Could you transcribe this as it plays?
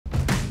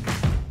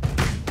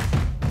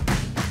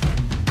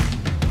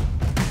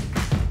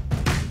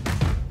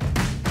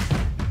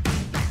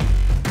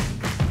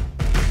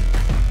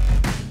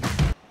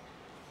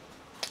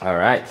All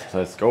right,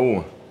 let's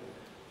go.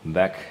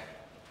 Back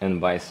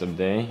and bicep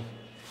day.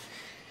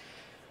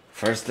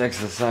 First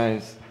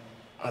exercise,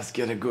 let's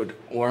get a good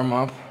warm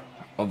up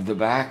of the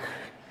back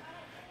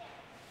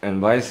and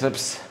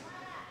biceps.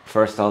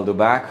 First I'll do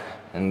back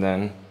and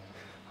then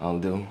I'll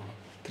do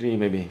 3,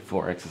 maybe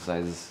 4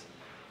 exercises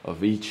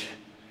of each.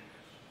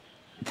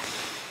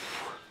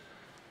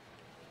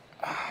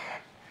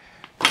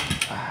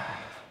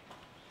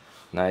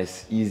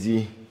 Nice,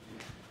 easy,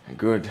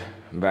 good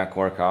back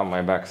workout.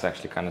 My back's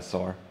actually kind of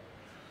sore.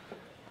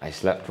 I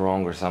slept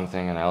wrong or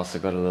something, and I also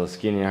got a little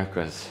skinnier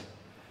because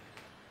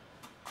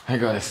I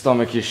got a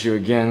stomach issue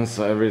again,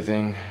 so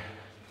everything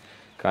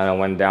kind of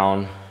went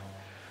down,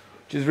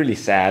 which is really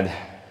sad,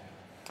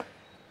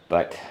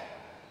 but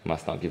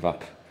must not give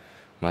up.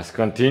 Must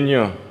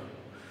continue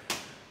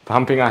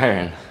pumping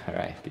iron. All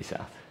right, peace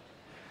out.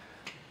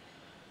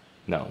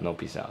 No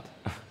peace out.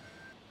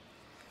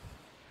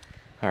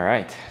 All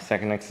right,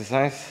 second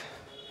exercise,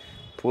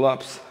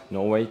 pull-ups,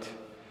 no weight.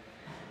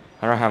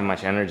 I don't have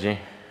much energy.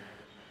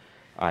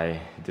 I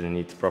didn't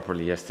eat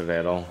properly yesterday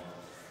at all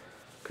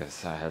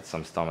because I had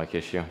some stomach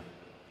issue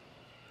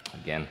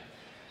again.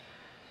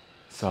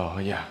 So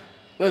yeah,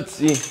 let's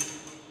see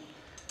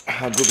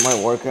how good my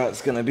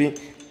workout's gonna be.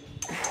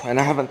 And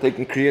I haven't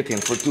taken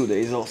creatine for 2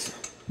 days also.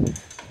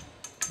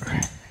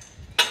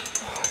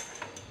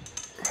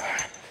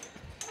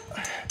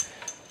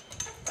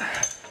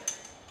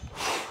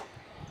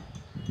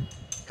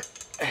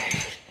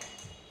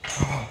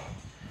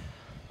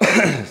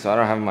 So I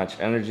don't have much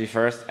energy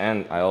first,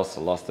 and I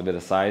also lost a bit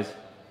of size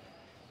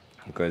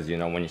because, you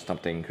know, when you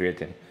stop taking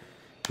creatine,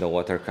 the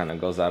water kind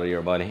of goes out of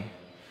your body.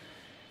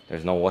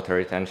 There's no water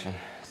retention,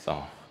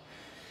 so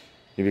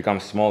you become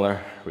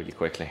smaller really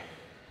quickly.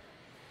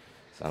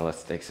 So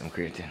let's take some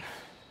creatine.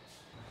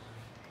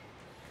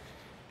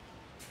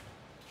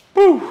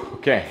 Woo!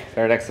 Okay,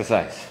 third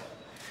exercise.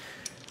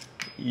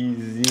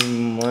 Easy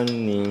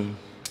money.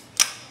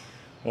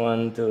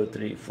 1, 2,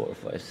 3, 4,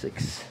 5,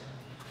 6.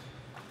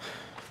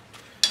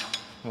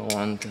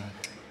 1, 2.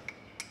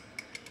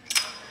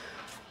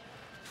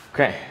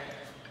 Okay,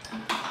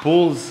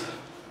 pulls.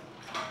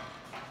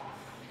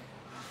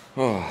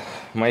 Oh,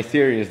 my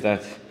theory is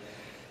that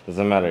it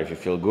doesn't matter if you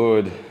feel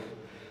good,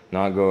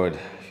 not good,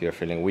 if you're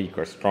feeling weak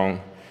or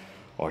strong,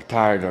 or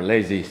tired or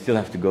lazy, you still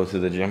have to go to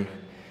the gym,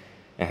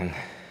 and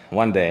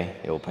one day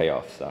it will pay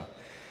off. So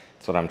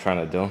that's what I'm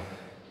trying to do.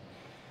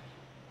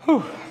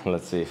 Whew.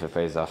 Let's see if it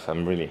pays off.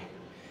 I'm really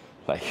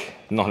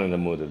not in the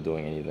mood of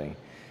doing anything,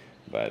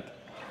 but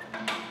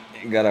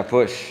you gotta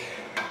push.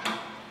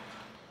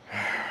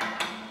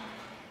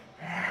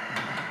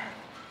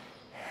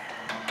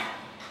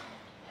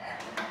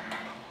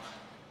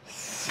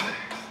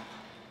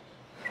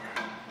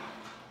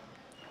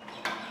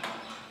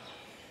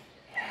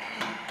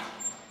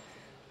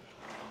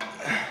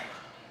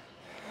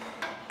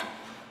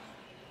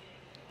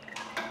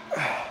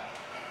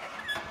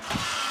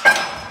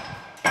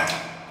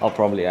 I'll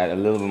probably add a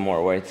little bit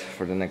more weight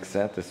for the next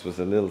set. This was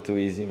a little too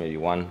easy, maybe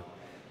 1,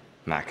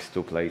 max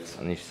 2 plates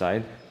on each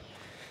side,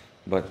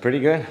 but pretty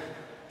good.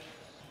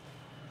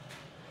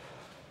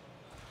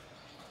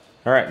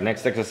 All right,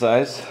 next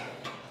exercise,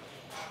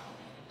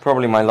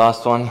 probably my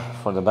last one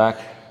for the back.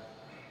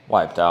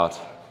 Wiped out,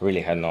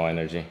 really had no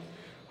energy.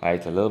 I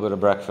ate a little bit of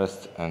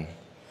breakfast and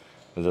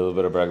a little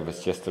bit of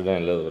breakfast yesterday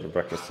and a little bit of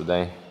breakfast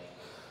today.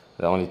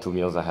 The only 2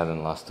 meals I had in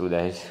the last 2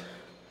 days.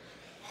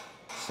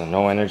 So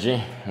no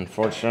energy,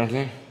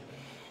 unfortunately,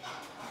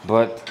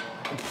 but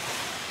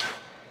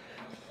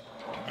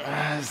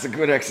it's a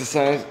good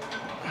exercise.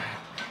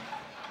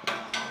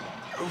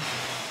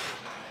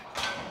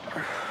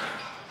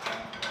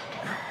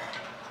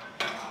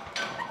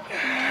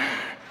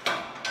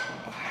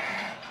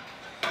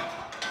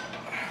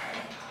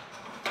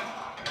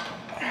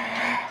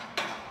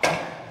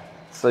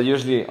 So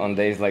usually on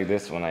days like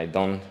this, when I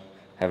don't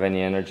have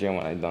any energy and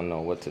when I don't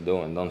know what to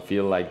do and don't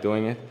feel like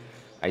doing it,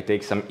 I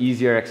take some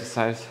easier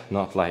exercise,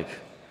 not like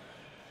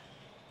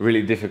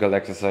really difficult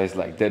exercise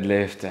like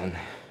deadlift and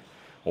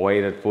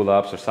weighted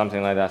pull-ups or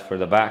something like that for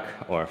the back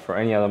or for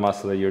any other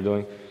muscle that you're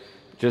doing.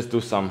 Just do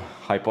some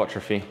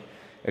hypertrophy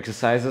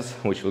exercises,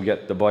 which will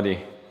get the body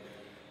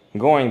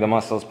going, the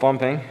muscles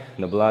pumping,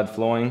 the blood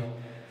flowing,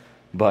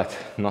 but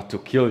not to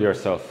kill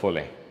yourself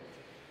fully.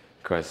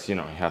 Because, you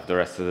know, you have the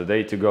rest of the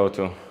day to go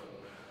to.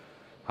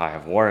 I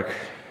have work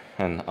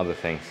and other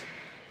things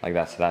like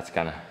that, so that's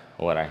kind of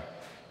what I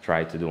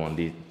try to do on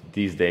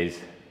these days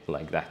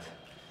like that.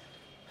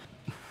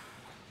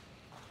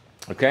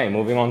 Okay,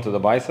 moving on to the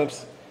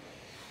biceps.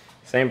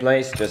 Same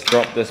place, just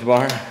drop this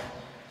bar,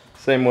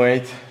 same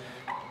weight.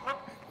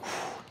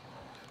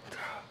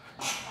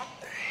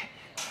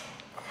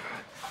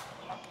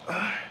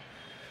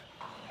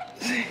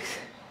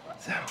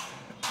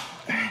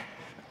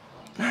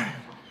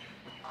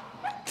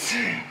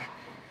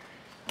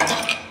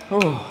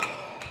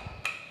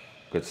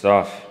 Good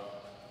stuff.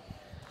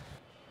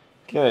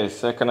 Okay,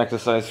 second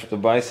exercise for the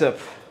bicep.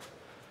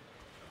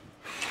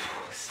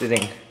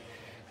 Sitting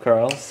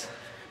curls.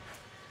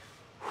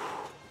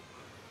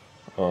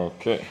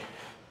 Okay.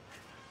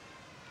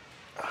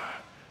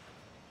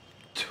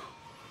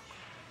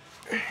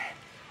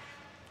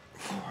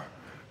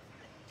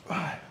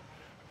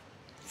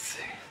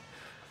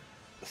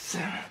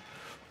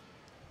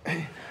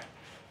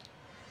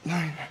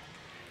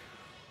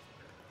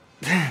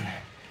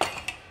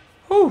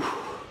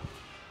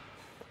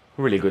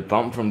 really good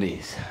pump from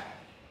these.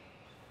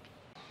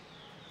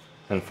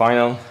 And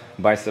final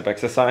bicep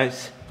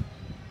exercise.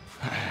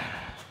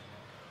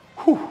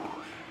 Whew. 1,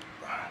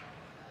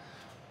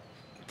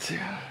 2,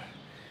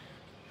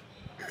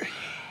 3,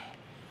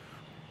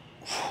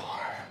 4,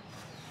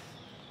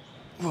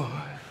 5,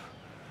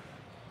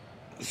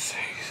 6,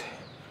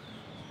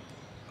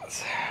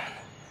 7,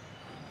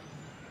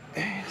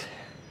 8,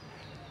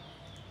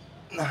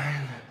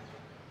 9,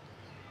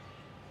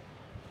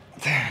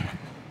 10.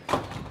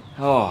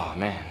 Oh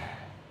man,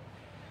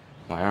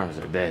 my arms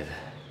are dead.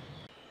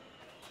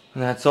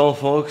 And that's all,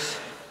 folks.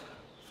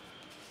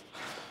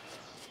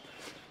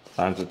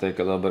 Time to take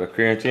a little bit of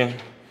creatine,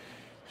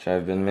 which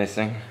I've been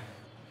missing.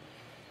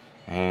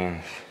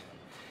 And,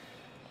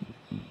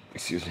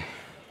 excuse me,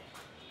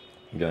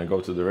 I'm gonna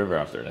go to the river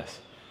after this.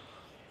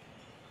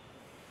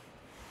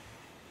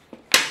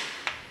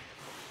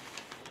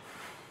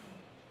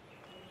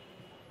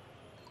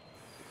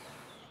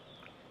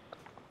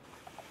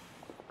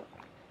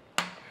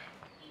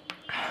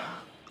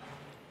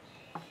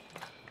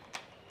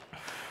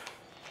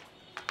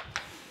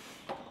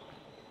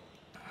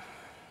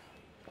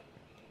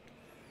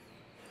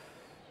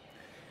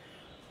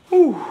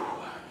 Whew.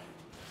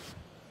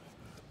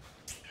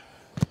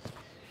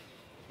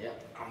 Yeah,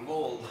 I'm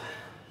bold.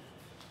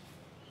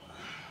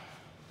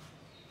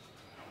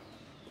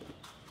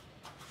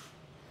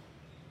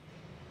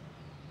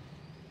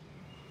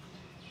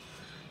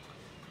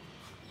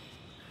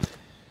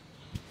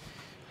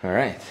 All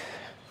right.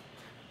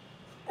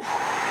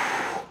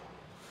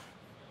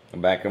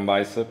 Back and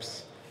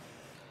biceps.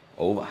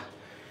 Over.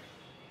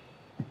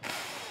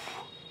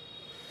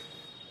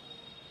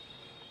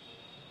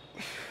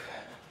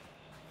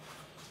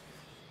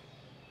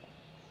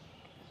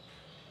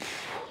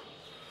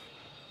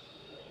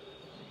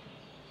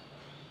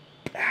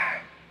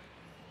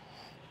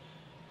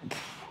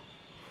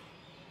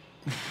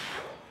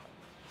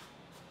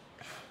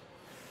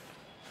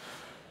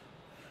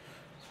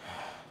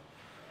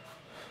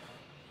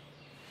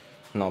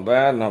 Not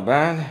bad, not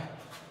bad.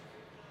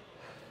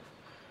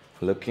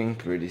 Looking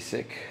pretty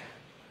sick.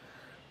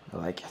 I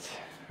like it.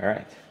 All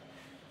right.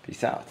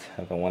 Peace out.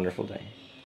 Have a wonderful day.